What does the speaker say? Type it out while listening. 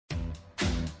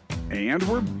And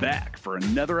we're back for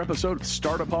another episode of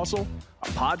Startup Hustle, a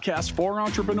podcast for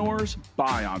entrepreneurs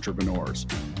by entrepreneurs.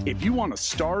 If you want to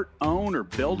start, own, or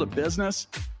build a business,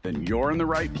 then you're in the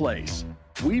right place.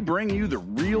 We bring you the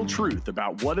real truth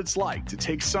about what it's like to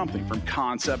take something from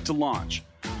concept to launch.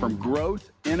 From growth,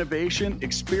 innovation,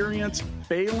 experience,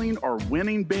 failing, or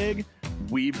winning big,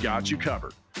 we've got you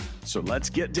covered. So let's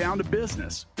get down to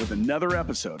business with another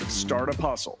episode of Startup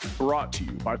Hustle, brought to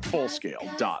you by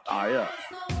Fullscale.io.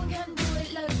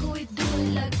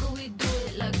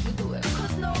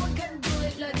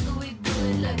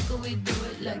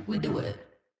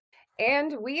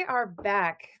 And we are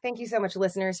back. Thank you so much,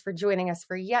 listeners, for joining us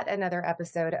for yet another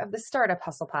episode of the Startup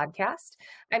Hustle podcast.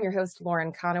 I'm your host,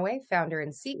 Lauren Conaway, founder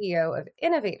and CEO of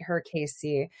Innovate Her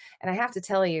KC. And I have to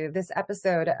tell you, this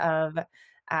episode of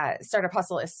Startup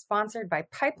Hustle is sponsored by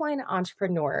Pipeline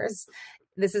Entrepreneurs.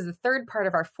 This is the third part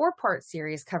of our four-part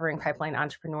series covering Pipeline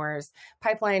Entrepreneurs.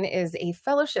 Pipeline is a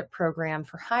fellowship program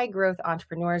for high-growth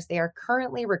entrepreneurs. They are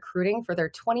currently recruiting for their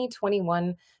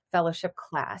 2021 fellowship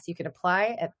class. You can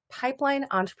apply at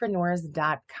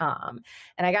pipelineentrepreneurs.com.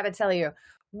 And I got to tell you,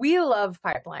 we love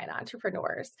Pipeline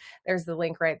Entrepreneurs. There's the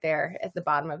link right there at the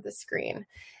bottom of the screen.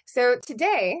 So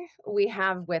today we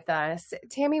have with us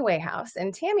Tammy Wayhouse,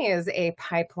 and Tammy is a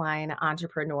pipeline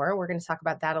entrepreneur. We're going to talk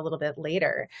about that a little bit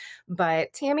later.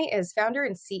 But Tammy is founder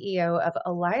and CEO of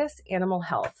Elias Animal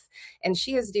Health, and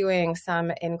she is doing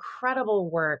some incredible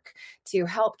work to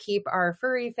help keep our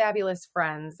furry, fabulous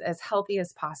friends as healthy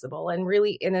as possible and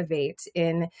really innovate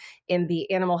in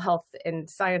the animal health and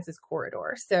sciences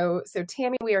corridor. So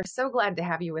Tammy, we are so glad to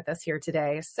have you with us here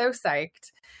today. So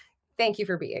psyched. Thank you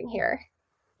for being here.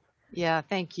 Yeah,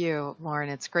 thank you, Lauren.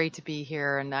 It's great to be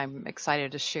here, and I'm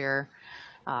excited to share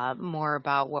more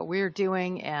about what we're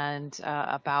doing and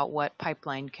about what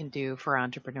Pipeline can do for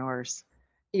entrepreneurs.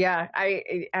 Yeah,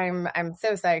 I'm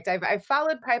so psyched. I've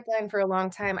followed Pipeline for a long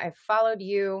time. I've followed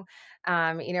you.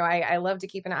 I love to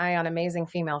keep an eye on amazing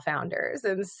female founders,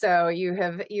 and so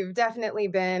you've definitely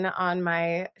been on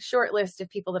my short list of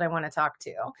people that I want to talk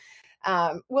to.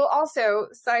 Well, also,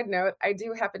 side note, I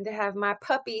do happen to have my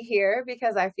puppy here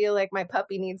because I feel like my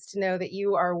puppy needs to know that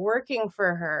you are working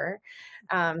for her.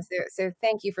 So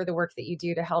thank you for the work that you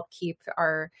do to help keep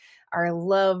our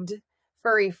loved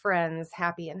furry friends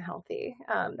happy and healthy.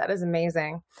 That is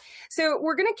amazing. So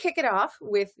we're going to kick it off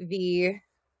with the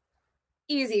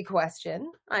easy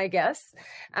question, I guess.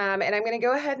 And I'm going to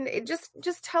go ahead and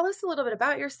just tell us a little bit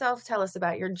about yourself. Tell us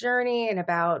about your journey and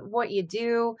about what you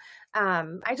do.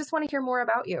 I just want to hear more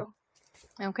about you.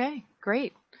 Okay,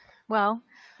 great. Well,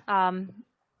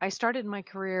 I started my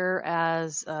career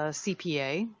as a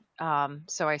CPA.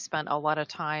 So I spent a lot of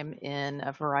time in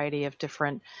a variety of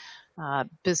different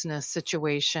business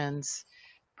situations,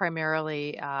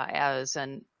 primarily as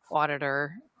an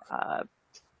auditor,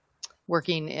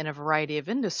 working in a variety of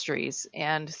industries,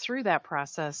 and through that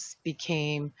process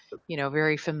became,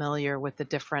 very familiar with the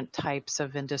different types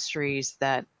of industries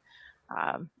that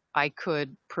I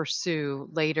could pursue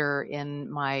later in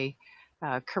my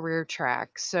career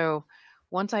track. So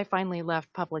once I finally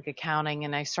left public accounting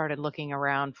and I started looking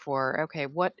around for, okay,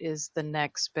 what is the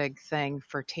next big thing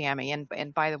for Tammy?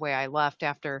 And by the way, I left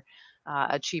after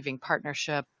achieving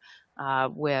partnership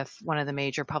with one of the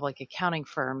major public accounting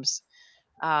firms.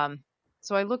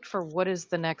 So I looked for what is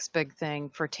the next big thing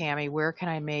for Tammy? Where can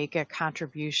I make a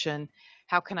contribution?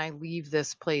 How can I leave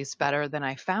this place better than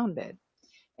I found it?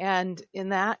 And in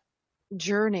that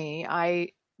journey, I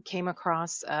came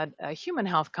across a human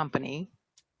health company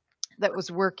that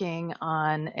was working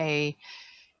on a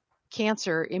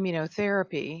cancer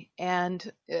immunotherapy,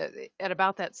 and at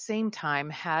about that same time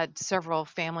had several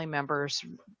family members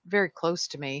very close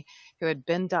to me who had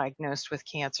been diagnosed with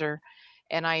cancer.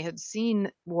 And I had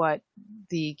seen what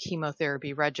the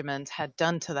chemotherapy regimens had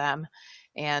done to them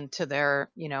and to their,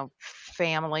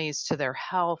 families, to their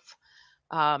health.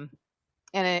 And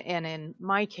in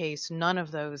my case, none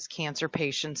of those cancer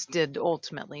patients did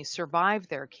ultimately survive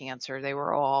their cancer. They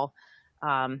were all,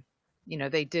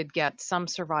 they did get some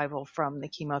survival from the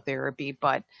chemotherapy,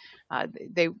 but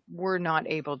they were not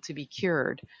able to be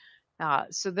cured.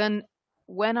 So then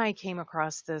when I came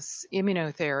across this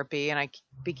immunotherapy and I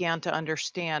began to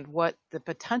understand what the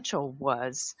potential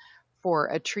was for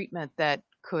a treatment that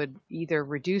could either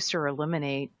reduce or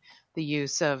eliminate the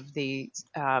use of the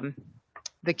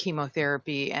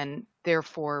chemotherapy and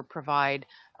therefore provide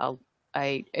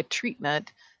a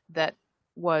treatment that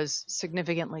was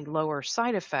significantly lower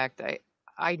side effect,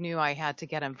 I knew I had to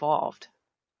get involved.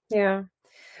 Yeah.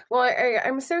 Well,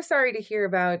 I'm so sorry to hear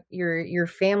about your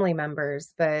family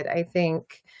members, but I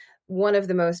think one of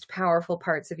the most powerful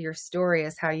parts of your story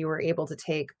is how you were able to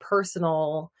take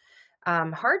personal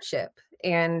hardship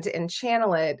and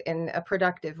channel it in a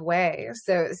productive way.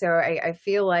 So I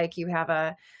feel like you have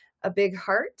a big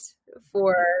heart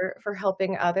for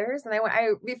helping others. And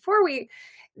I before we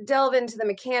delve into the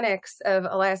mechanics of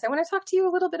Elias, I want to talk to you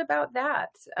a little bit about that.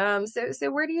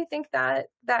 So where do you think that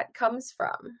comes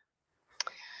from?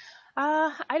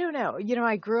 I don't know.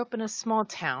 I grew up in a small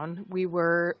town. We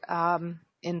were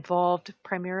involved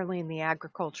primarily in the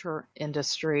agriculture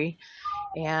industry.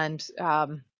 And,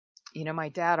 my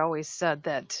dad always said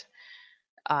that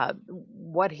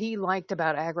what he liked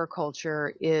about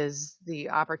agriculture is the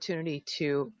opportunity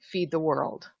to feed the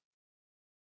world.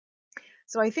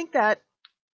 So I think that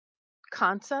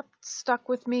concept stuck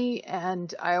with me,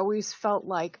 and I always felt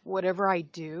like whatever I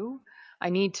do, I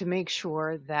need to make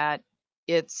sure that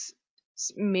it's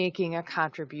making a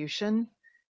contribution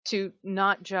to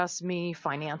not just me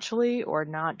financially or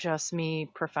not just me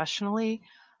professionally,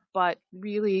 but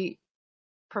really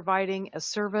providing a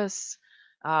service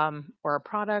or a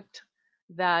product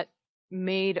that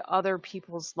made other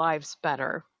people's lives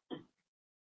better.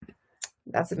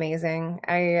 That's amazing.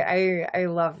 I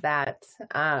love that.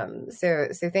 So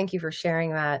thank you for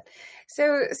sharing that.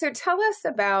 So tell us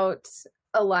about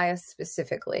Elias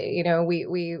specifically.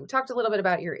 We talked a little bit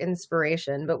about your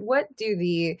inspiration, but what does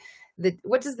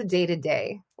the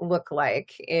day-to-day look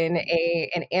like in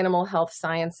an animal health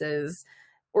sciences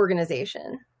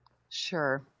organization?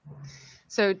 Sure.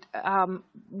 So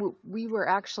we were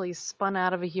actually spun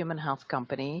out of a human health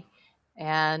company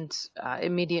and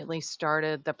immediately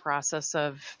started the process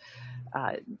of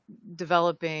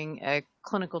developing a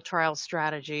clinical trial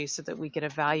strategy so that we could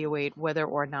evaluate whether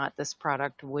or not this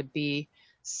product would be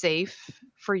safe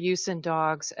for use in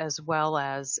dogs as well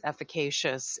as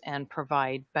efficacious and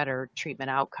provide better treatment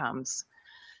outcomes.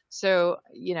 So,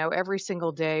 every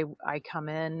single day I come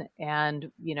in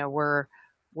and,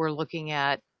 we're looking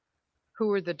at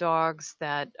who are the dogs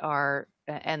that are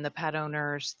and the pet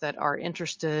owners that are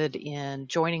interested in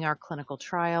joining our clinical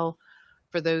trial.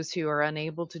 For those who are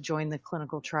unable to join the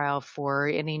clinical trial for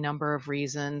any number of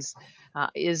reasons,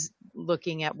 is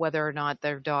looking at whether or not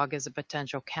their dog is a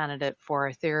potential candidate for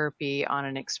a therapy on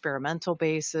an experimental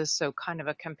basis. So kind of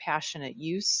a compassionate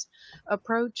use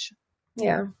approach.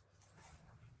 Yeah.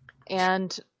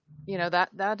 And,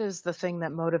 that is the thing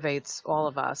that motivates all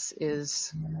of us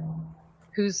is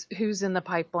who's in the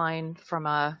pipeline from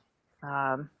a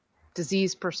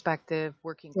disease perspective,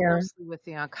 working closely with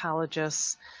the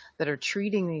oncologists that are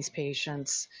treating these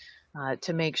patients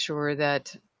to make sure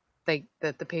that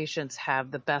the patients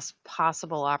have the best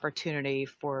possible opportunity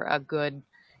for a good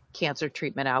cancer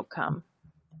treatment outcome.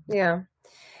 Yeah.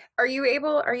 Are you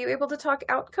able to talk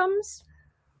outcomes?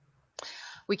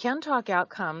 We can talk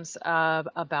outcomes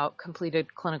about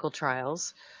completed clinical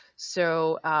trials.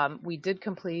 So we did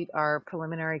complete our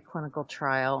preliminary clinical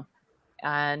trial.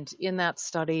 And in that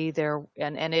study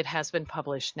and it has been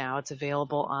published now, it's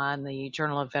available on the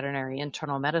Journal of Veterinary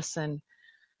Internal Medicine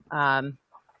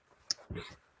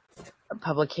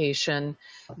publication.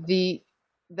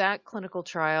 That clinical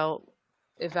trial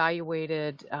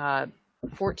evaluated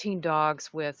 14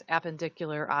 dogs with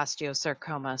appendicular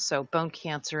osteosarcoma, so bone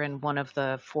cancer in one of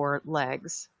the 4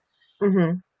 legs.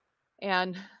 Mm-hmm.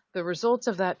 And the results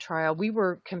of that trial, we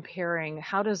were comparing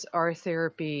how does our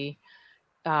therapy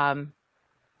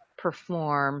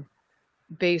perform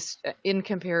based in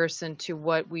comparison to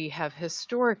what we have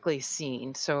historically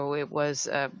seen. So it was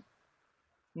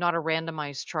not a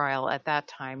randomized trial at that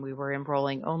time. We were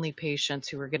enrolling only patients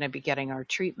who were going to be getting our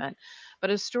treatment. But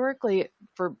historically,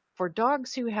 for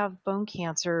dogs who have bone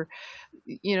cancer,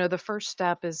 the first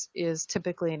step is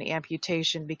typically an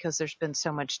amputation because there's been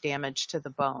so much damage to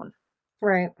the bone.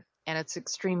 Right. And it's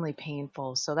extremely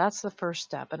painful. So that's the first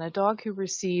step. And a dog who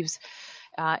receives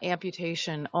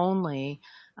amputation only,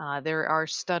 there are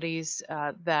studies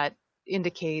that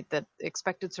indicate that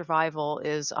expected survival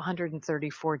is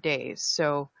 134 days,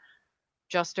 so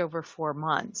just over 4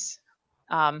 months.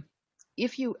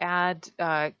 If you add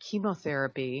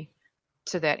chemotherapy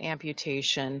to that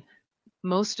amputation,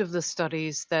 most of the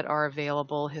studies that are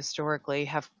available historically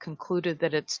have concluded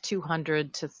that it's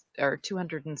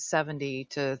 270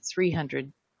 to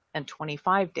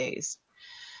 325 days.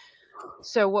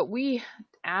 So what we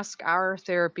ask our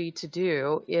therapy to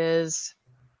do is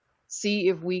see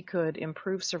if we could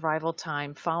improve survival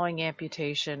time following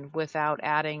amputation without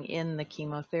adding in the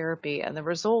chemotherapy. And the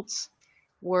results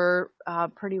were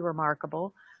pretty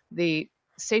remarkable. The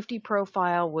safety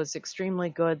profile was extremely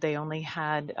good. They only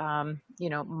had,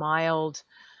 mild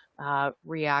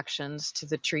reactions to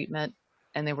the treatment,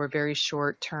 and they were very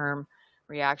short term.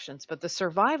 reactions. But the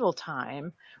survival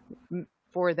time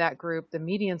for that group, the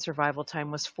median survival time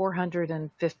was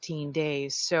 415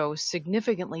 days. So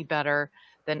significantly better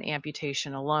than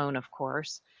amputation alone, of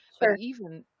course, but Sure.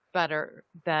 even better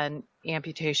than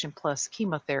amputation plus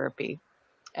chemotherapy.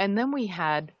 And then we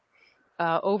had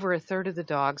over a third of the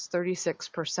dogs,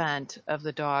 36% of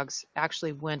the dogs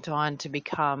actually went on to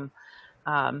become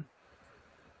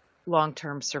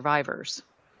long-term survivors.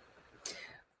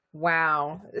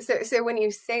 Wow. So when you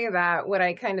say that, what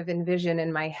I kind of envision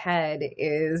in my head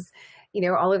is,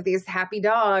 all of these happy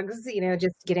dogs,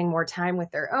 just getting more time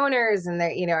with their owners. And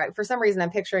they, for some reason,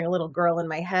 I'm picturing a little girl in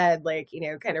my head, like,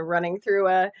 kind of running through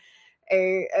a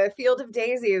field of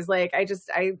daisies. Like,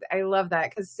 I love that,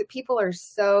 because people are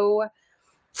so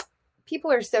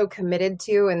committed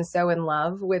to and so in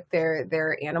love with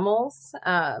their animals.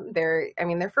 They're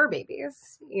fur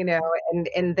babies,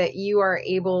 and that you are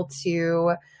able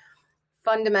to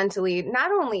fundamentally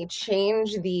not only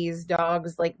change these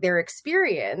dogs, like their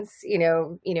experience,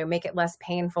 make it less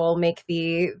painful, make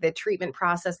the treatment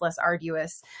process less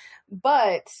arduous,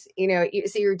 but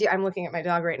I'm looking at my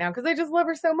dog right now because I just love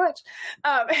her so much.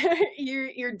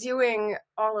 You're doing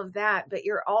all of that, but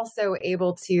you're also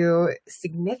able to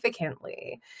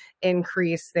significantly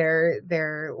increase their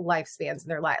lifespans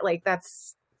and their life. Like,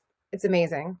 it's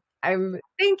amazing.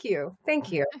 Thank you.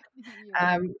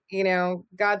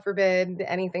 God forbid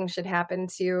anything should happen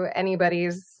to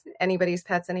anybody's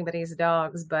pets, anybody's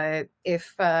dogs. But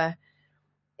if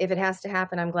it has to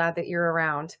happen, I'm glad that you're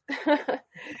around.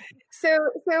 So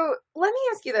let me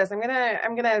ask you this. I'm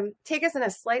gonna take us in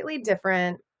a slightly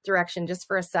different direction just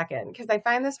for a second, because I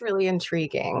find this really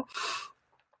intriguing.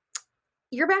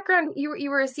 Your background, you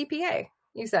were a CPA.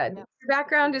 You said your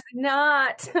background is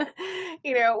not,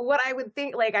 what I would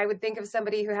think. Like, I would think of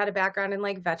somebody who had a background in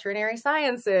like veterinary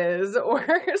sciences or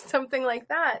something like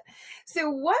that. So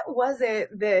what was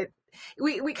it that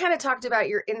we kind of talked about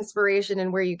your inspiration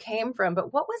and where you came from,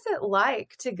 but what was it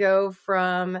like to go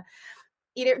from,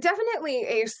 definitely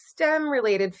a STEM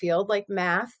related field like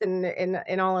math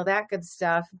and all of that good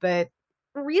stuff, but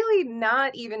really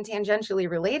not even tangentially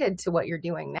related to what you're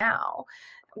doing now?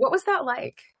 What was that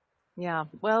like? Yeah,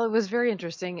 well, it was very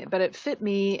interesting, but it fit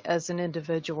me as an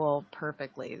individual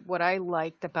perfectly. What I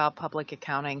liked about public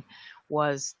accounting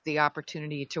was the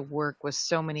opportunity to work with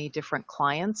so many different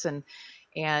clients,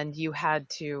 and you had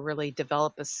to really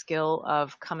develop a skill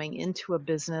of coming into a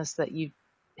business that you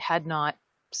had not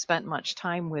spent much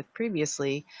time with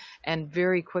previously, and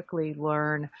very quickly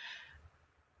learn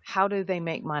how do they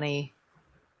make money,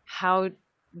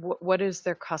 what is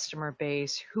their customer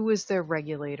base, who is their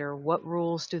regulator, what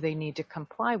rules do they need to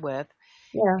comply with.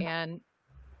 Yeah. And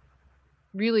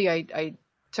really, I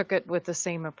took it with the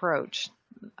same approach.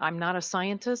 I'm not a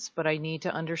scientist, but I need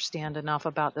to understand enough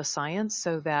about the science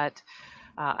so that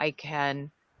I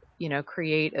can,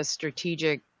 create a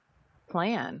strategic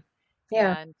plan.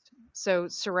 Yeah. And so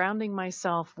surrounding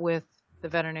myself with the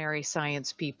veterinary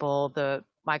science people, the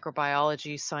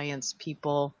microbiology science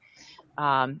people,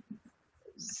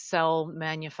 cell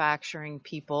manufacturing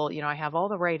people, I have all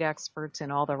the right experts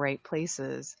in all the right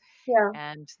places. Yeah.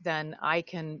 And then I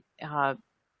can,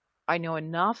 I know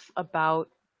enough about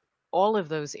all of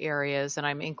those areas, and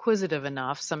I'm inquisitive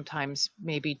enough, sometimes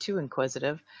maybe too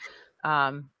inquisitive,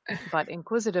 but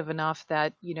inquisitive enough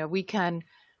that, we can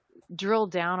drill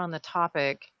down on the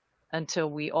topic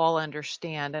until we all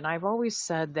understand. And I've always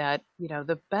said that,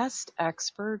 the best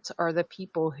experts are the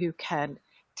people who can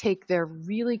take their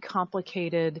really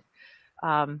complicated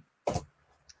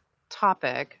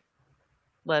topic,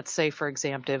 let's say, for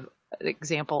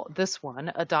example, this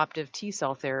one, adoptive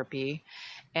T-cell therapy,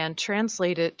 and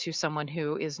translate it to someone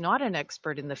who is not an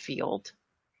expert in the field,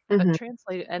 but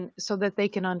translate it, and so that they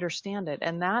can understand it.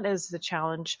 And that is the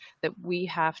challenge that we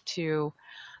have to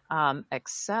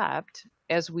accept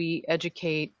as we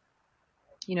educate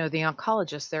the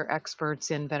oncologists. They're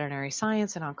experts in veterinary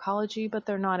science and oncology, but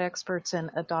they're not experts in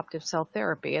adoptive cell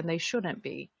therapy, and they shouldn't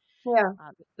be. Yeah.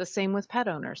 The same with pet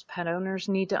owners. Pet owners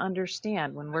need to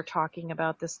understand when we're talking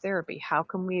about this therapy, how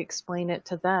can we explain it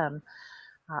to them,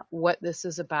 what this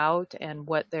is about and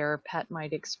what their pet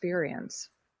might experience.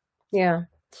 Yeah.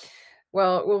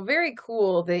 Well, very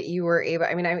cool that you were able.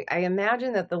 I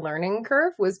imagine that the learning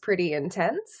curve was pretty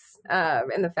intense,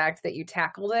 and the fact that you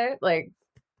tackled it, like,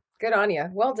 good on you.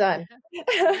 Well done.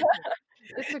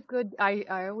 It's a good,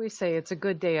 I always say it's a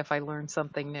good day if I learn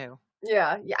something new.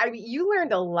 Yeah. You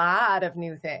learned a lot of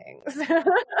new things.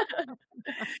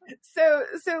 So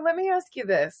let me ask you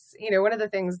this. One of the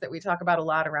things that we talk about a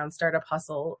lot around Startup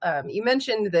Hustle, you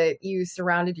mentioned that you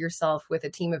surrounded yourself with a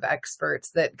team of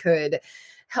experts that could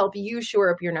help you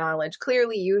shore up your knowledge.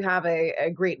 Clearly, you have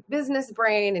a great business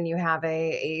brain, and you have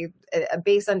a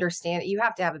base understanding. You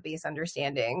have to have a base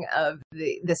understanding of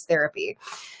this therapy.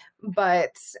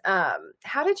 But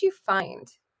how did you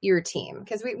find your team?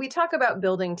 Because we talk about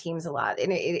building teams a lot,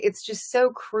 and it's just so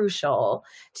crucial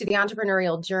to the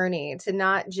entrepreneurial journey to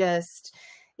not just,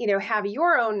 have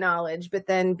your own knowledge, but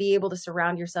then be able to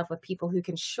surround yourself with people who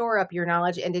can shore up your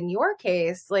knowledge. And in your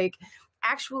case, like,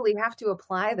 actually have to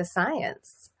apply the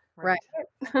science, right?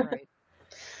 Right.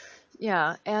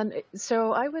 Yeah. And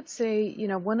so I would say,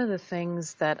 one of the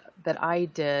things that I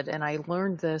did, and I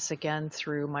learned this again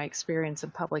through my experience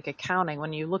in public accounting,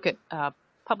 when you look at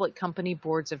public company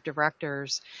boards of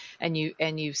directors and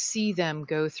you see them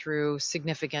go through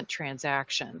significant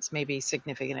transactions, maybe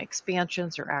significant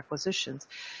expansions or acquisitions,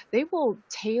 they will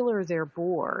tailor their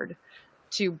board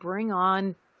to bring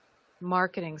on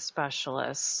marketing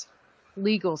specialists,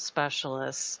 legal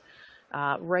specialists,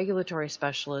 regulatory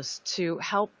specialists to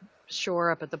help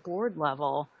shore up at the board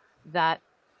level that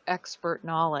expert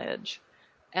knowledge.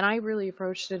 And I really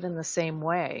approached it in the same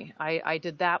way. I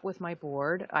did that with my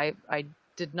board. I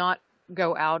did not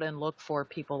go out and look for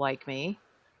people like me.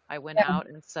 I went out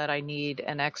and said, I need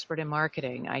an expert in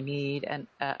marketing. I need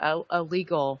a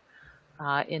legal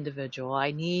individual.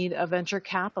 I need a venture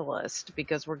capitalist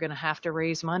because we're going to have to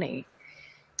raise money.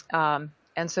 And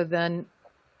so then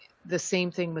the same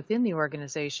thing within the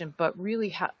organization, but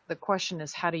really the question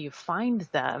is, how do you find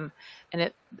them? And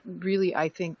it really, I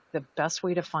think the best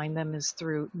way to find them is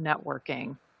through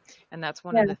networking. And that's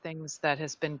one of the things that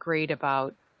has been great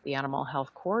about the Animal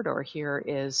Health Corridor here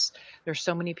is there's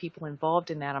so many people involved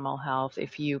in animal health.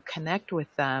 If you connect with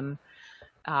them,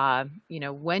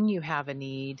 when you have a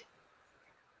need,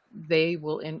 they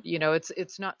will,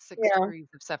 it's not 6 degrees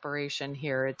of separation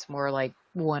here. It's more like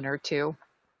 1 or 2.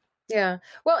 Yeah.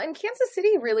 Well, and Kansas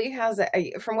City really has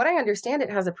from what I understand, it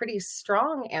has a pretty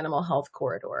strong animal health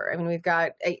corridor. I mean,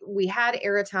 we had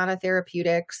Aratana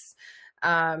Therapeutics,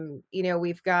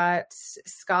 we've got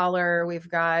Scholar, we've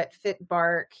got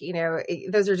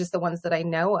FitBark, those are just the ones that I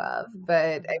know of.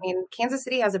 But I mean, Kansas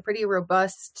City has a pretty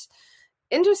robust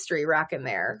industry rocking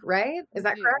there, right? Is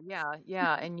that correct?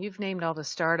 Yeah. And you've named all the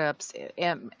startups,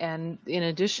 and in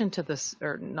addition to this,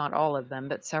 or not all of them,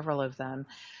 but several of them,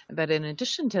 but in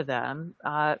addition to them,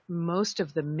 most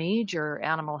of the major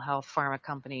animal health pharma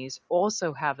companies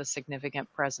also have a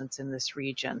significant presence in this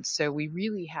region. So we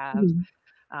really have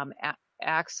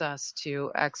access to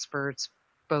experts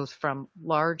both from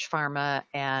large pharma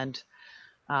and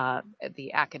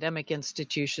the academic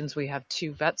institutions. We have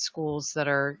 2 vet schools that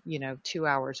are, 2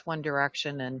 hours one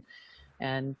direction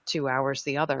and 2 hours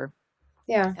the other.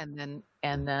 Yeah. And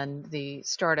then the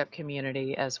startup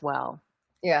community as well.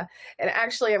 Yeah. And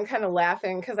actually, I'm kind of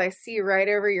laughing because I see right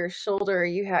over your shoulder,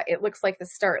 it looks like the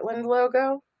Startland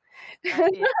logo.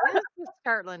 It is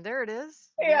Startland. There it is.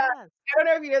 Yeah. Yes. I don't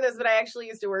know if you know this, but I actually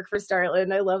used to work for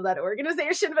Startland. I love that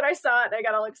organization, but I saw it and I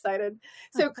got all excited.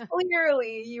 So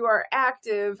clearly you are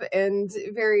active and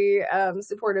very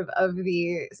supportive of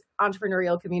the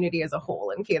entrepreneurial community as a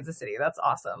whole in Kansas City. That's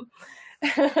awesome.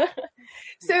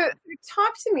 So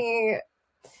talk to me,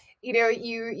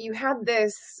 you had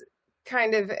this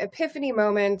kind of epiphany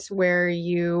moment where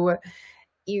you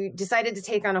decided to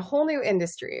take on a whole new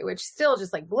industry, which still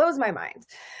just like blows my mind.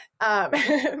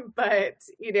 But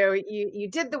you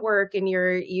did the work, and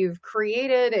you've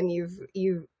created, and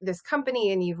you've this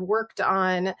company, and you've worked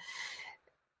on,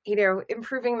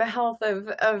 improving the health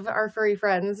of our furry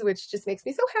friends, which just makes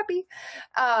me so happy.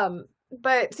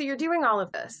 But so you're doing all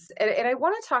of this, and I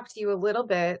want to talk to you a little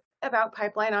bit about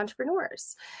Pipeline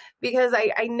Entrepreneurs, because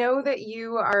I know that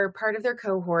you are part of their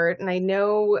cohort, and I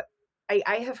know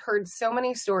I have heard so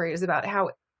many stories about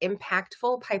how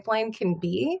impactful Pipeline can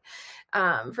be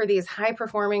for these high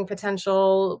performing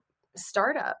potential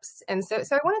startups. And so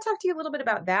I want to talk to you a little bit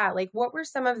about that. Like, what were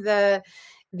some of the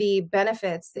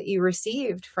benefits that you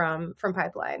received from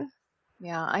Pipeline?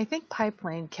 Yeah, I think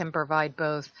Pipeline can provide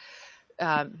both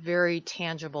very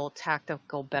tangible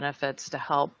tactical benefits to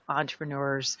help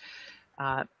entrepreneurs,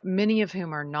 many of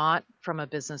whom are not from a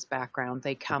business background.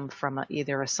 They come from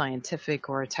either a scientific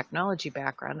or a technology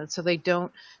background. And so they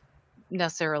don't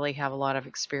necessarily have a lot of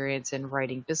experience in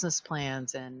writing business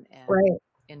plans and Right.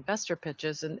 investor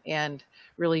pitches and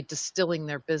really distilling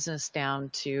their business down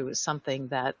to something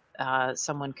that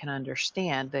someone can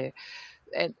understand.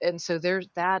 And so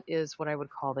that is what I would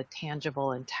call the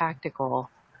tangible and tactical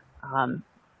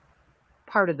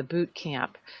part of the boot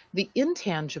camp. The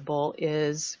intangible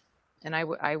is And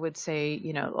I would say,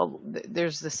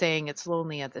 there's the saying, it's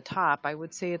lonely at the top. I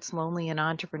would say it's lonely in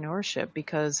entrepreneurship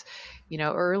because,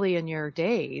 early in your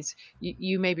days,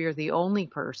 you maybe are the only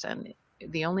person,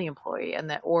 the only employee,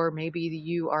 or maybe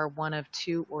you are one of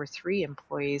two or three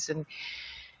employees.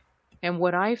 And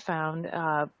what I found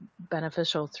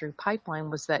beneficial through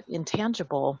Pipeline was that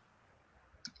intangible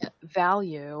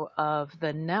value of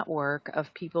the network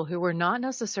of people who were not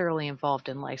necessarily involved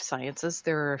in life sciences.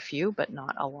 There are a few, but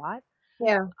not a lot,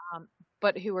 Yeah.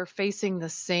 but who are facing the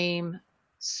same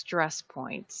stress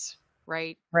points,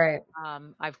 right? Right.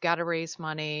 I've got to raise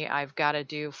money. I've got to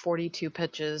do 42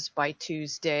 pitches by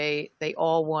Tuesday. They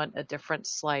all want a different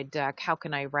slide deck. How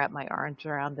can I wrap my arms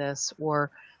around this?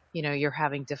 Or, you're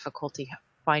having difficulty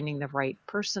finding the right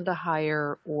person to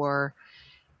hire, or,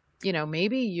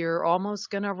 maybe you're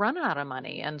almost going to run out of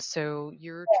money. And so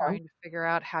you're trying to figure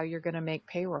out how you're going to make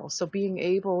payroll. So being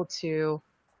able to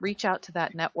reach out to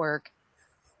that network,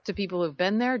 to people who've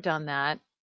been there, done that,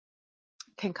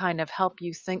 can kind of help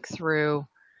you think through.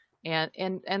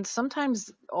 And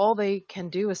sometimes all they can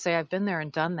do is say, I've been there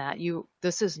and done that. You're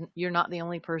not the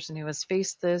only person who has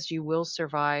faced this. You will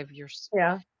survive.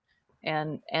 Yeah.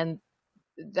 And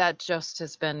that just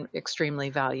has been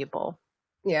extremely valuable.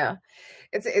 Yeah.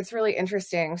 It's really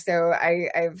interesting. So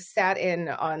I've sat in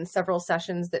on several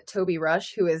sessions that Toby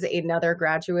Rush, who is another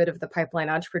graduate of the Pipeline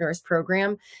Entrepreneurs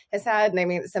Program, has had. And I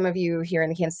mean, some of you here in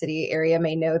the Kansas City area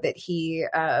may know that he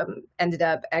ended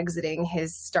up exiting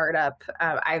his startup,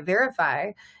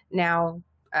 iVerify, now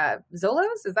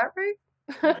Zolos, is that right?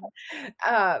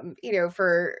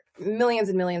 For millions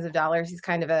and millions of dollars. He's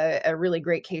kind of a really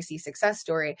great KC success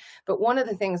story. But one of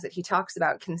the things that he talks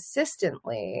about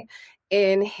consistently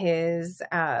in his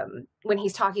when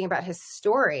he's talking about his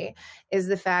story is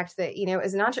the fact that,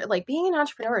 as being an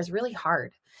entrepreneur is really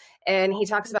hard. And he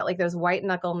talks about like those white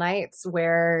knuckle nights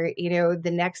where,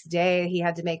 the next day he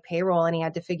had to make payroll and he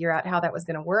had to figure out how that was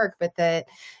going to work. But that,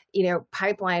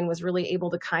 Pipeline was really able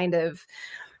to kind of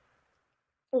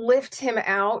lift him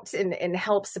out and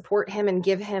help support him and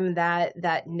give him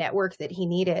that network that he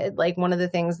needed. Like, one of the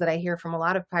things that I hear from a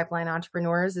lot of pipeline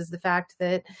entrepreneurs is the fact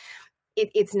that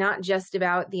it's not just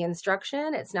about the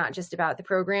instruction. It's not just about the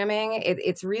programming.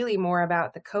 It's really more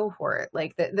about the cohort,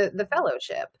 like the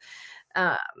fellowship.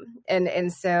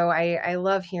 And so I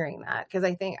love hearing that, because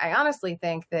I honestly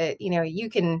think that, you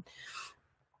can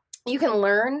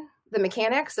learn the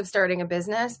mechanics of starting a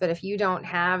business, but if you don't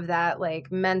have that like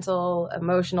mental,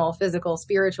 emotional, physical,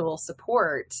 spiritual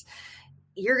support,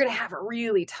 you're going to have a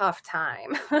really tough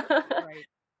time. Right.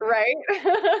 Right.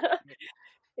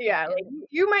 Yeah. Like,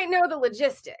 you might know the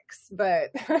logistics,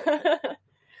 but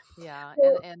yeah.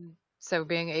 And so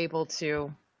being able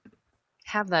to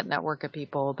have that network of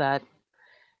people that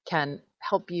can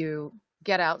help you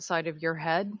get outside of your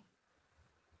head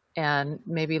and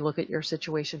maybe look at your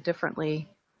situation differently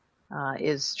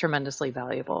is tremendously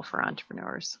valuable for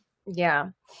entrepreneurs. Yeah.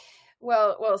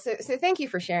 Well, so thank you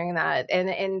for sharing that.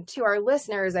 And to our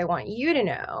listeners, I want you to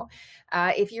know,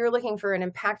 if you're looking for an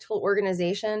impactful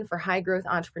organization for high growth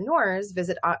entrepreneurs,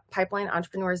 visit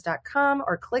pipelineentrepreneurs.com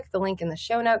or click the link in the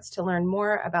show notes to learn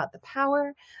more about the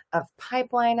power of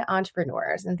pipeline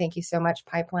entrepreneurs. And thank you so much,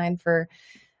 Pipeline, for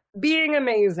being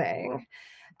amazing.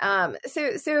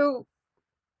 So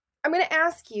I'm going to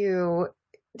ask you,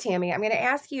 Tammy, I'm going to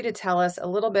ask you to tell us a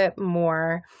little bit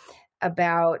more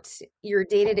about your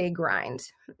day-to-day grind.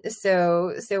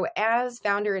 So as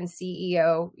founder and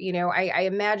CEO, I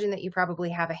imagine that you probably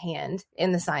have a hand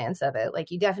in the science of it. Like,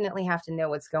 you definitely have to know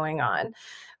what's going on.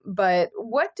 But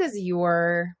what does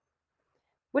your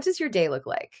day look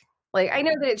like? Like, I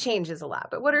know that it changes a lot,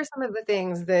 but what are some of the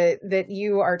things that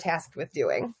you are tasked with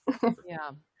doing? Yeah.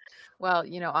 Well,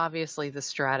 obviously the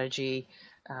strategy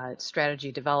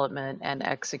development and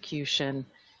execution,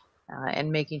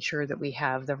 and making sure that we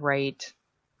have the right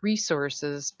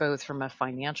resources, both from a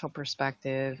financial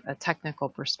perspective, a technical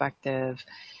perspective,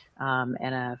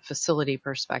 and a facility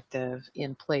perspective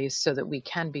in place so that we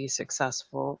can be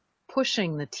successful,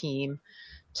 pushing the team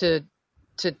to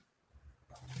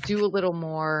do a little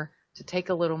more, to take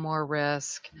a little more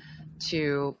risk,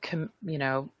 to,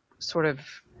 sort of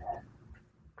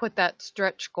put that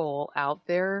stretch goal out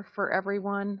there for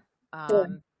everyone.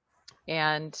 Sure.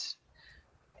 And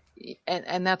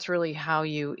that's really how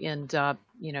you end up,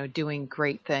 doing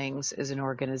great things as an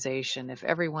organization. If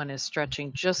everyone is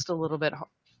stretching just a little bit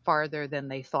farther than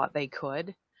they thought they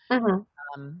could, you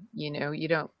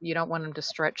don't want them to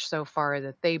stretch so far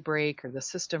that they break, or the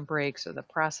system breaks, or the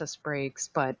process breaks,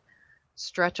 but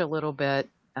stretch a little bit.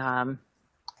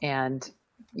 And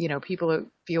people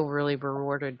feel really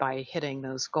rewarded by hitting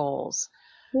those goals.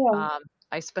 Yeah.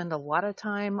 I spend a lot of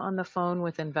time on the phone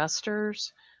with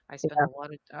investors. I spend Yeah. a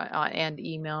lot of and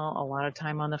email a lot of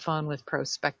time on the phone with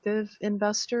prospective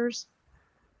investors.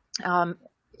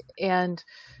 And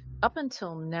up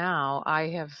until now, I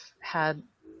have had,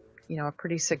 a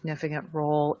pretty significant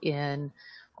role in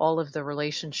all of the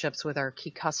relationships with our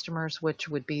key customers, which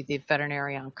would be the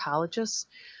veterinary oncologists.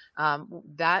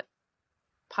 That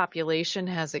population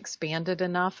has expanded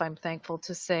enough, I'm thankful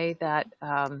to say, that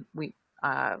I'm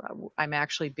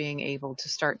actually being able to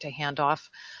start to hand off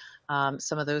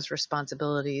some of those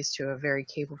responsibilities to a very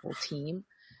capable team.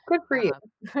 Good for you.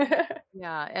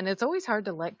 Yeah, and it's always hard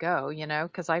to let go,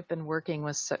 because I've been working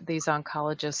with these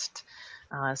oncologists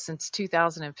since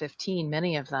 2015,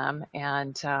 many of them,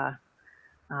 and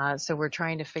so we're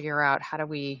trying to figure out how do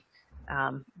we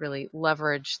really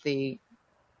leverage the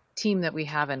team that we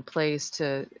have in place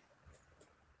to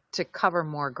cover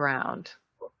more ground.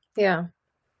 Yeah.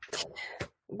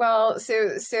 Well,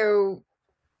 so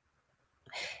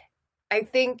I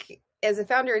think as a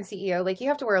founder and CEO, like you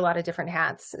have to wear a lot of different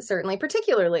hats, certainly,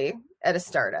 particularly at a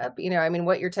startup. I mean,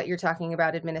 what you're talking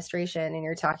about administration, and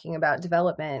you're talking about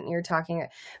development, and you're talking,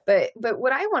 but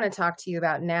what I want to talk to you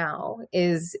about now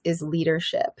is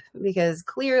leadership, because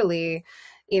clearly,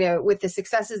 with the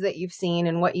successes that you've seen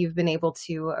and what you've been able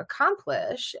to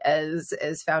accomplish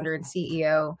as founder and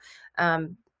CEO,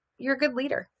 you're a good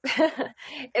leader.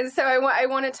 And so I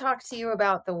want to talk to you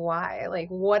about the why. Like,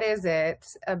 what is it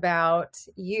about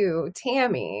you,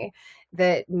 Tammy,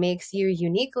 that makes you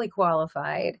uniquely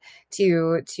qualified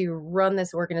to run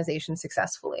this organization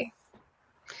successfully?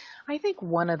 I think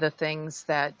one of the things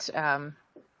that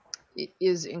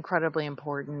is incredibly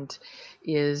important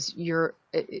is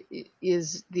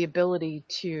the ability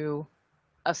to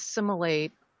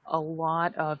assimilate a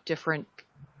lot of different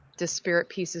disparate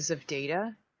pieces of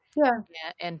data. Yeah.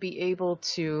 And be able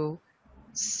to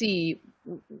see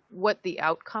what the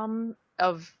outcome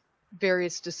of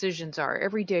various decisions are.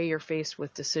 Every day you're faced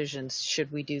with decisions.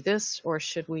 Should we do this or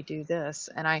should we do this?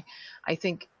 And I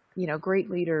think, great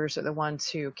leaders are the ones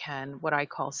who can, what I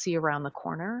call, see around the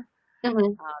corner,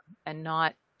 and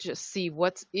not just see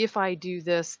if I do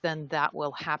this, then that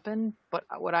will happen. But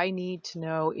what I need to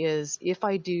know is, if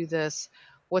I do this,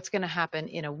 what's going to happen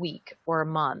in a week or a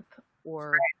month,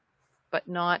 but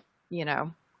not,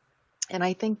 and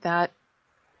I think that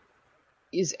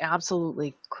is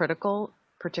absolutely critical,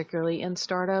 particularly in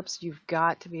startups. You've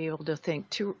got to be able to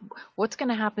think what's going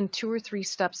to happen 2 or 3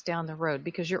 steps down the road,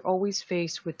 because you're always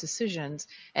faced with decisions,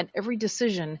 and every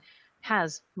decision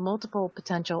has multiple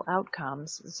potential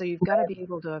outcomes. So you've got to be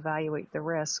able to evaluate the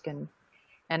risk and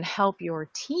help your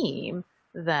team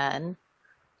then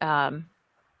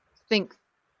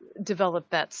develop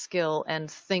that skill and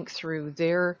think through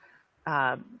their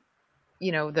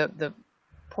the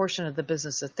portion of the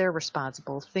business that they're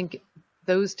responsible, think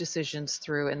those decisions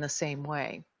through in the same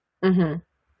way. Mm-hmm.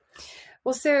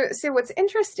 Well, so what's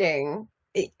interesting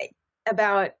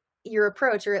about your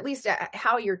approach, or at least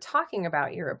how you're talking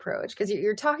about your approach, because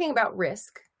you're talking about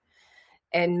risk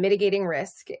and mitigating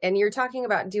risk, and you're talking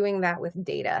about doing that with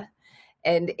data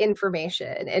and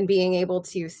information, and being able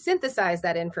to synthesize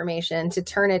that information to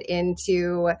turn it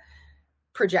into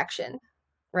projection,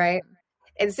 right?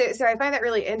 And so I find that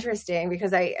really interesting,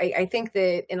 because I think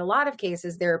that in a lot of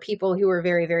cases, there are people who are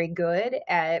very, very good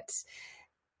at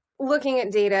looking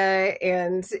at data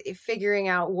and figuring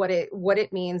out what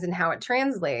it means and how it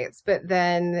translates. But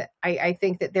then I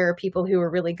think that there are people who are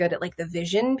really good at, like, the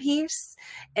vision piece.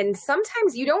 And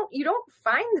sometimes you don't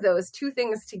find those two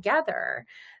things together.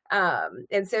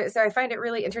 And so I find it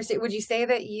really interesting. Would you say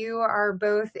that you are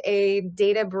both a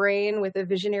data brain with a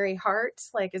visionary heart?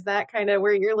 Like, is that kind of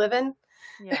where you're living?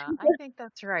 Yeah, I think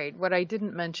that's right. What I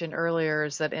didn't mention earlier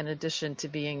is that, in addition to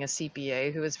being a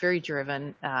CPA who is very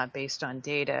driven based on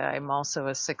data, I'm also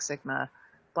a Six Sigma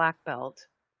black belt.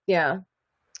 Yeah.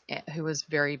 Who is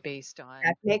very based on.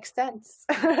 That makes sense.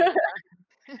 I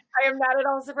am not at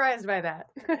all surprised by that.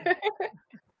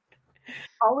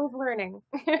 Always learning.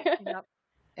 Yep.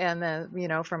 And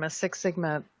then, from a Six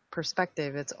Sigma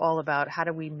perspective, it's all about, how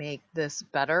do we make this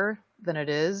better than it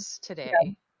is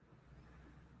today?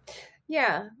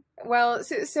 Yeah. Well,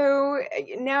 so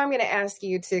now I'm going to ask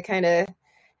you to kind of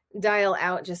dial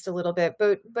out just a little bit,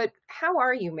 but how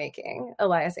are you making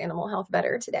Elias Animal Health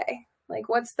better today? Like,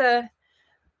 what's the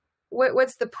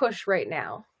push right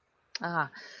now?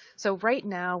 So right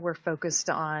now we're focused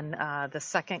on the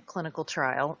second clinical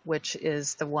trial, which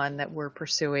is the one that we're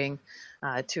pursuing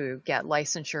to get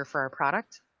licensure for our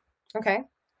product. Okay.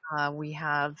 We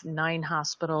have 9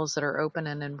 hospitals that are open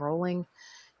and enrolling,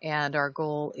 and our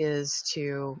goal is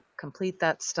to complete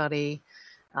that study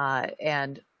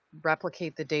and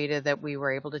replicate the data that we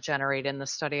were able to generate in the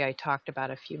study I talked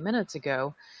about a few minutes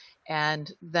ago,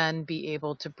 and then be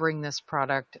able to bring this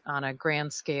product on a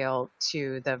grand scale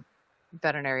to the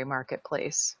veterinary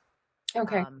marketplace.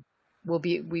 Okay.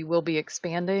 We will be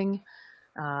expanding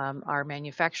our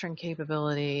manufacturing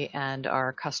capability and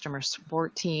our customer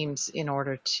support teams in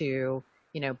order to,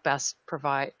 best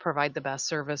provide the best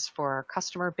service for our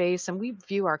customer base. And we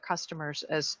view our customers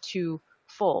as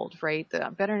twofold, right?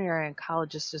 The veterinary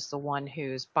oncologist is the one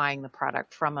who's buying the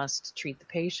product from us to treat the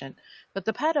patient, but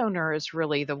the pet owner is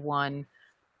really the one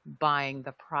buying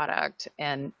the product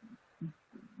and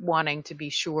wanting to be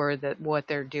sure that what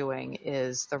they're doing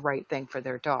is the right thing for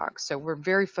their dog. So we're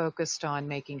very focused on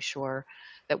making sure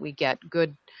that we get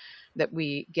good,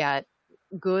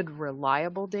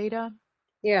 reliable data.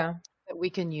 Yeah. That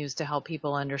we can use to help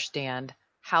people understand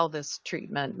how this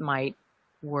treatment might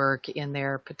work in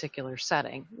their particular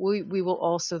setting. We will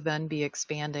also then be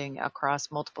expanding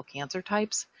across multiple cancer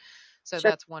types. So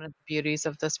Sure. that's one of the beauties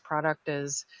of this product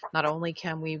is not only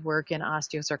can we work in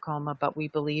osteosarcoma, but we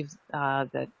believe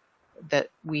that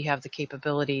we have the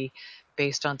capability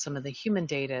based on some of the human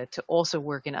data to also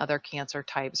work in other cancer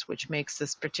types, which makes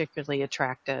this particularly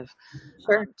attractive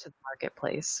Sure. to the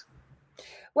marketplace.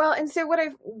 Well, and so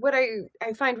what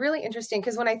I find really interesting,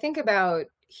 because when I think about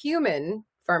human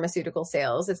pharmaceutical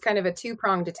sales, it's kind of a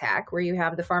two-pronged attack where you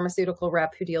have the pharmaceutical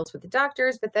rep who deals with the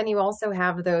doctors, but then you also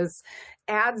have those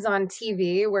ads on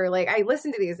TV where like I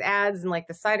listen to these ads and like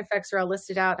the side effects are all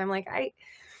listed out. And I'm like,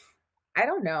 I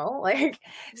don't know. Like,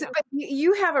 so, but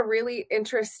you have a really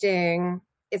interesting,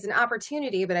 it's an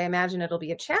opportunity, but I imagine it'll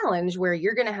be a challenge where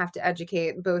you're going to have to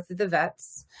educate both the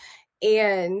vets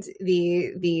and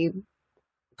the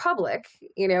public,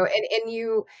 and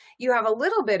you have a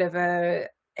little bit of an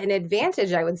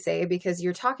advantage, I would say, because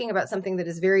you're talking about something that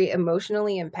is very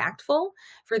emotionally impactful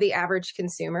for the average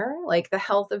consumer, like the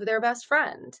health of their best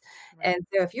friend. Right. And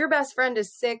so if your best friend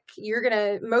is sick,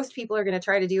 most people are going to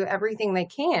try to do everything they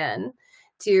can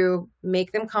to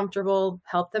make them comfortable,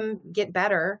 help them get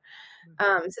better,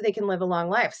 so they can live a long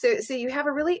life. So you have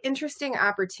a really interesting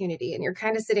opportunity, and you're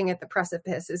kind of sitting at the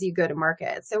precipice as you go to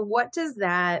market. So what does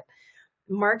that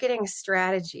marketing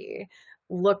strategy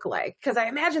look like? Because I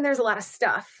imagine there's a lot of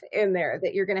stuff in there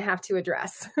that you're going to have to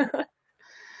address.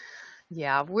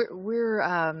 Yeah,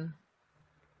 we're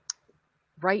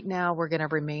right now we're going to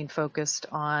remain focused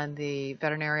on the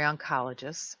veterinary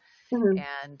oncologists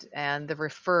and the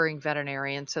referring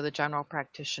veterinarian, so the general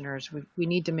practitioners. We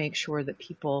need to make sure that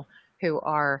people who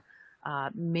are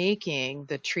making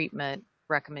the treatment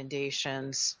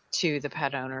recommendations to the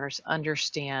pet owners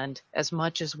understand as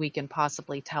much as we can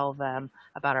possibly tell them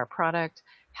about our product,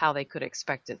 how they could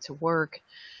expect it to work,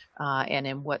 and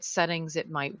in what settings it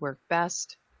might work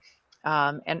best,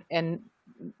 and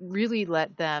really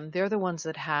let them, they're the ones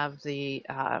that have the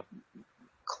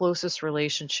closest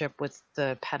relationship with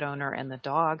the pet owner and the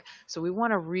dog. So we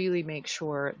want to really make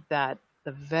sure that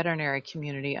the veterinary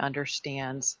community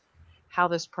understands how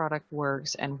this product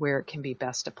works and where it can be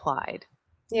best applied.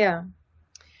 Yeah.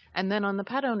 And then on the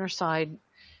pet owner side,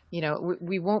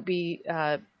 we won't be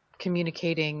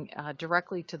communicating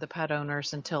directly to the pet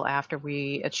owners until after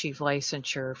we achieve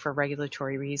licensure for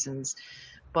regulatory reasons.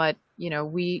 But,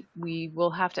 we will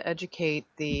have to educate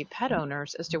the pet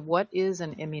owners as to what is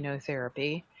an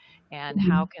immunotherapy and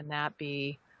how can that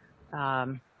be.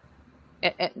 And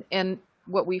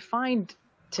what we find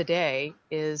today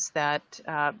is that,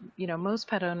 most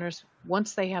pet owners,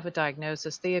 once they have a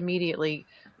diagnosis, they immediately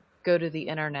go to the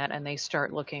internet and they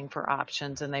start looking for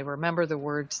options, and they remember the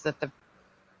words that the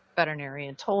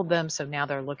veterinarian told them. So now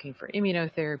they're looking for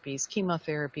immunotherapies,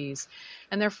 chemotherapies,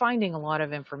 and they're finding a lot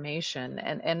of information.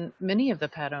 And many of the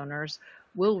pet owners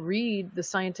will read the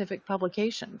scientific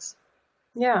publications.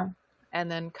 Yeah. And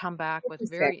then come back with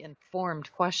very informed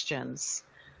questions.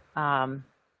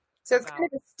 So it's kind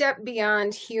of a step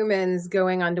beyond humans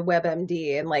going onto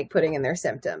WebMD and like putting in their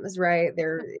symptoms, right?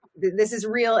 This is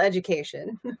real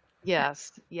education.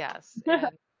 Yes. And,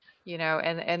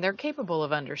 and they're capable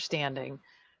of understanding.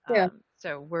 Yeah.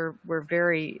 So we're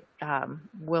very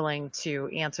willing to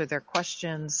answer their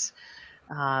questions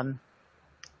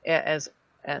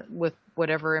with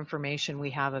whatever information we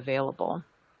have available.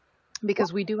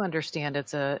 Because we do understand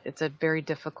it's a very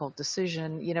difficult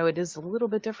decision. It is a little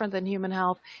bit different than human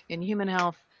health. In human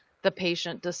health, the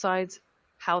patient decides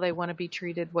how they want to be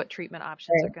treated, what treatment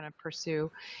options they're going to pursue.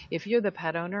 If you're the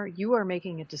pet owner, you are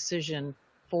making a decision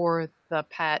for the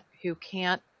pet who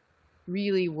can't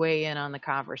really weigh in on the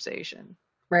conversation.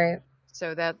 Right.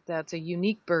 So that's a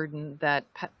unique burden that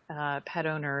pet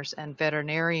owners and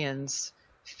veterinarians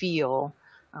feel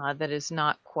that is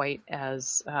not quite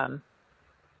as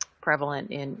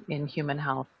prevalent in human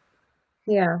health.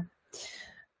 Yeah.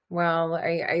 Well,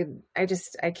 I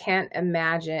can't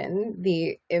imagine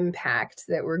the impact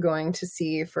that we're going to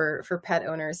see for pet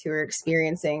owners who are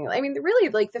experiencing, I mean, really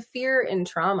like the fear and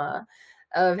trauma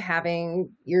of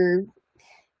having your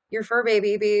fur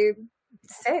baby be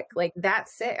sick, like that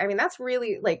sick. I mean, that's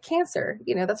really like cancer,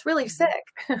 that's really sick.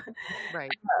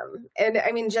 Right. And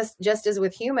I mean, just as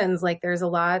with humans, like there's a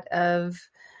lot of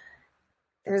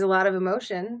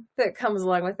emotion that comes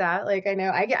along with that. Like I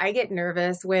know I get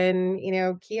nervous when,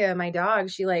 Kia, my dog,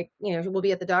 she like, we'll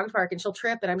be at the dog park and she'll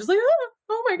trip and I'm just like,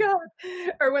 oh my God.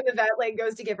 Or when the vet like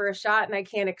goes to give her a shot and I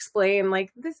can't explain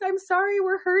like this, I'm sorry,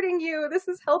 we're hurting you. This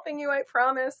is helping you, I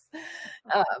promise.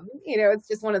 It's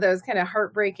just one of those kind of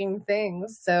heartbreaking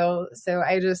things. So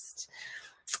I just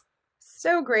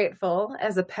so grateful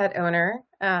as a pet owner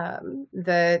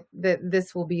that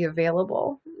this will be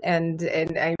available, and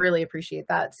I really appreciate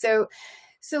that. So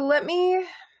let me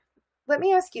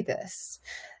ask you this: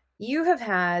 you've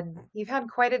had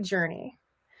quite a journey,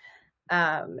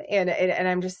 and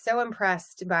I'm just so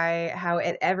impressed by how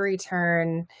at every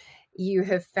turn you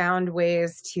have found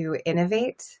ways to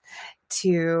innovate,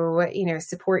 to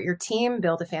support your team,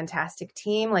 build a fantastic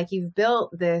team. Like you've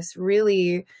built this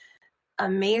really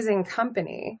amazing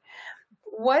company.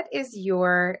 What is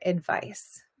your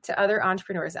advice to other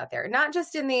entrepreneurs out there, not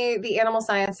just in the animal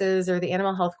sciences or the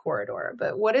animal health corridor,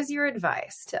 but what is your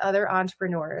advice to other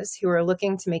entrepreneurs who are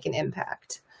looking to make an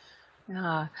impact?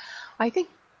 I think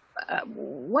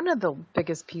one of the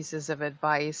biggest pieces of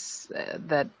advice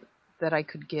that I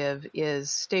could give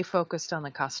is stay focused on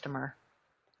the customer.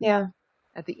 Yeah.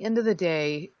 At the end of the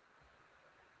day,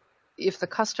 if the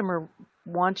customer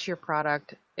wants your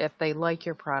product, if they like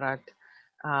your product,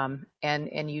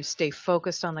 and you stay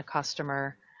focused on the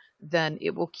customer, then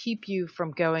it will keep you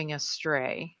from going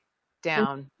astray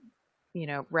down,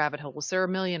 rabbit holes. There are a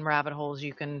million rabbit holes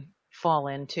you can fall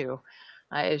into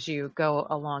as you go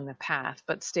along the path,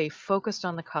 but stay focused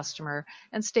on the customer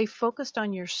and stay focused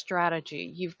on your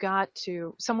strategy. You've got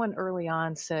to, someone early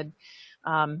on said,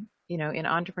 in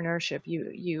entrepreneurship,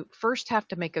 you first have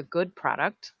to make a good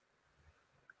product.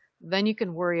 Then you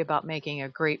can worry about making a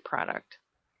great product.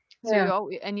 Yeah. So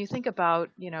you think about,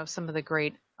 some of the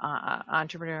great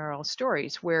entrepreneurial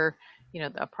stories where,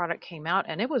 a product came out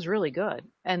and it was really good.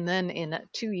 And then in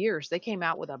 2 years, they came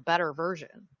out with a better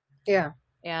version. Yeah.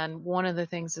 And one of the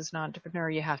things as an entrepreneur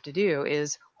you have to do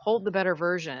is hold the better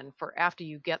version for after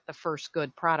you get the first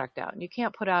good product out. And you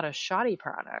can't put out a shoddy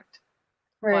product.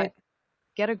 Right. But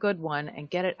get a good one and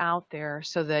get it out there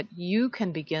so that you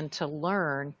can begin to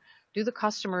learn, do the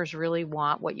customers really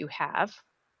want what you have?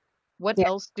 What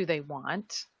else do they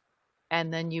want?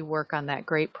 And then you work on that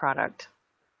great product.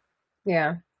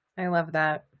 Yeah, I love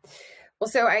that. Well,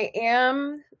 so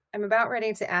I'm about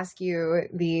ready to ask you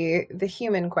the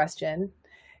human question.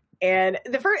 And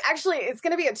the first, actually, it's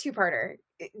going to be a two-parter.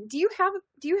 Do you have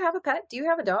a pet? Do you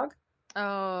have a dog?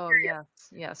 Oh,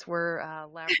 yes. We're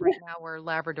right now we're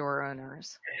Labrador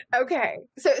owners. Okay.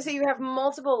 So you have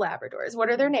multiple Labradors. What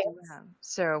are their names? Yeah.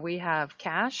 So we have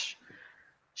Cash,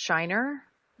 Shiner,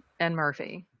 and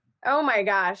Murphy. Oh my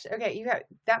gosh. Okay,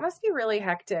 that must be really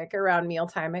hectic around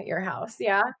mealtime at your house.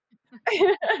 Yeah.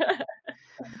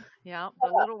 Yeah,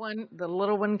 the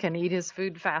little one can eat his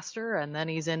food faster and then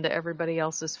he's into everybody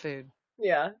else's food.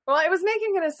 Yeah. Well, I was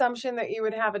making an assumption that you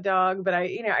would have a dog, but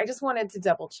I just wanted to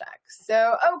double check.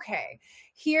 So, okay.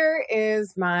 Here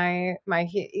is I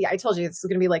told you this was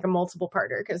going to be like a multiple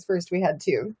parter because first we had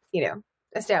to,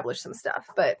 establish some stuff.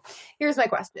 But here's my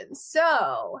question.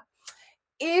 So,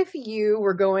 if you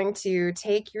were going to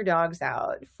take your dogs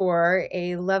out for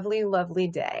a lovely, lovely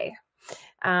day,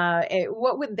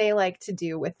 what would they like to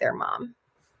do with their mom?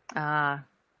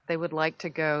 They would like to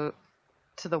go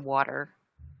to the water.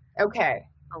 Okay.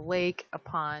 A lake, a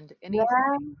pond, anything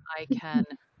I can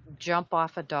jump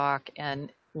off a dock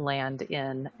and land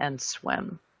in and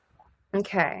swim.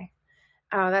 Okay.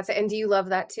 Oh, that's it. And do you love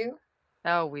that too?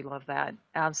 Oh, we love that.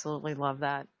 Absolutely love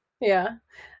that. Yeah.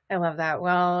 I love that.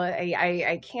 Well,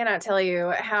 I cannot tell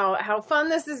you how fun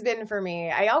this has been for me.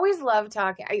 I always love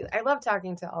talking. I love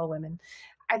talking to all women.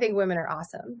 I think women are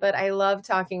awesome, but I love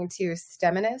talking to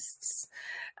STEMinists,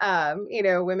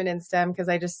 women in STEM, because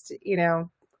I just,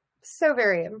 so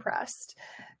very impressed.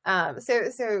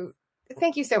 So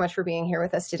thank you so much for being here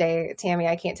with us today, Tammy.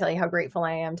 I can't tell you how grateful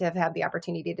I am to have had the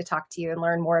opportunity to talk to you and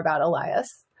learn more about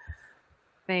Elias.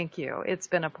 Thank you. It's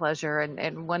been a pleasure.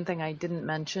 And one thing I didn't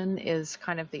mention is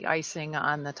kind of the icing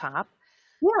on the top.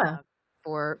 Yeah.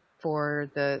 For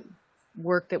the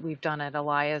work that we've done at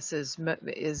Elias is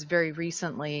very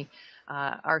recently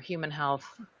our human health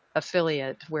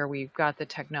affiliate where we've got the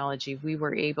technology, we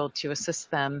were able to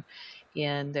assist them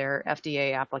in their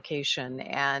FDA application,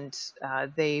 and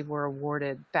they were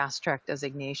awarded fast track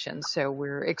designation. So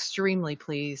we're extremely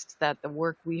pleased that the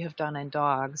work we have done in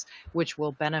dogs, which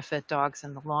will benefit dogs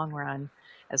in the long run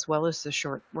as well as the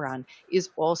short run, is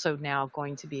also now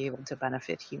going to be able to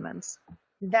benefit humans.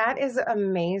 That is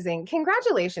amazing.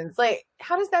 Congratulations. Like,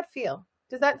 how does that feel?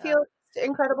 Does that feel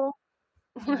incredible?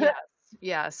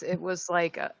 Yes. It was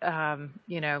like,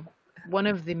 one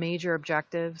of the major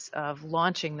objectives of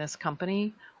launching this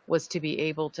company was to be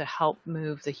able to help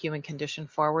move the human condition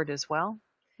forward as well.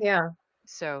 Yeah.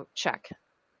 So check.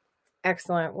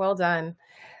 Excellent. Well done.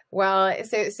 Well,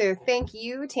 so thank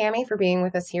you, Tammy, for being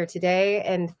with us here today.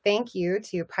 And thank you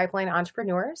to Pipeline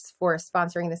Entrepreneurs for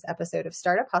sponsoring this episode of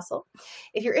Startup Hustle.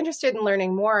 If you're interested in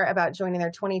learning more about joining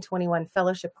their 2021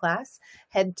 fellowship class,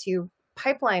 head to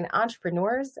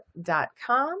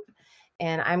pipelineentrepreneurs.com.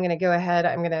 And I'm going to go ahead.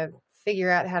 I'm going to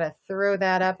figure out how to throw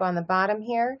that up on the bottom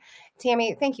here.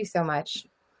 Tammy, thank you so much.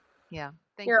 Yeah.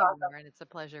 Thank you, Lauren. It's a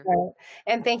pleasure. Right.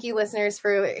 And thank you, listeners,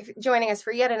 for joining us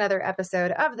for yet another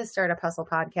episode of the Startup Hustle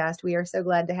podcast. We are so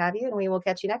glad to have you, and we will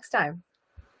catch you next time.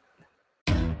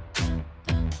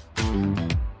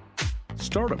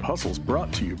 Startup Hustle is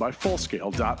brought to you by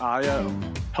Fullscale.io,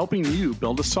 helping you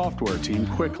build a software team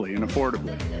quickly and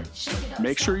affordably.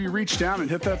 Make sure you reach down and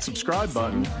hit that subscribe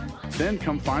button, then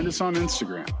come find us on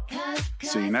Instagram.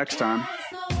 See you next time.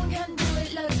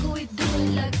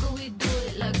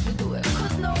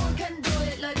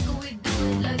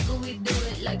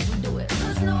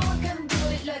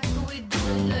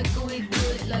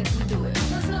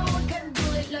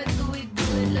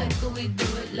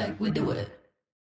 We do it.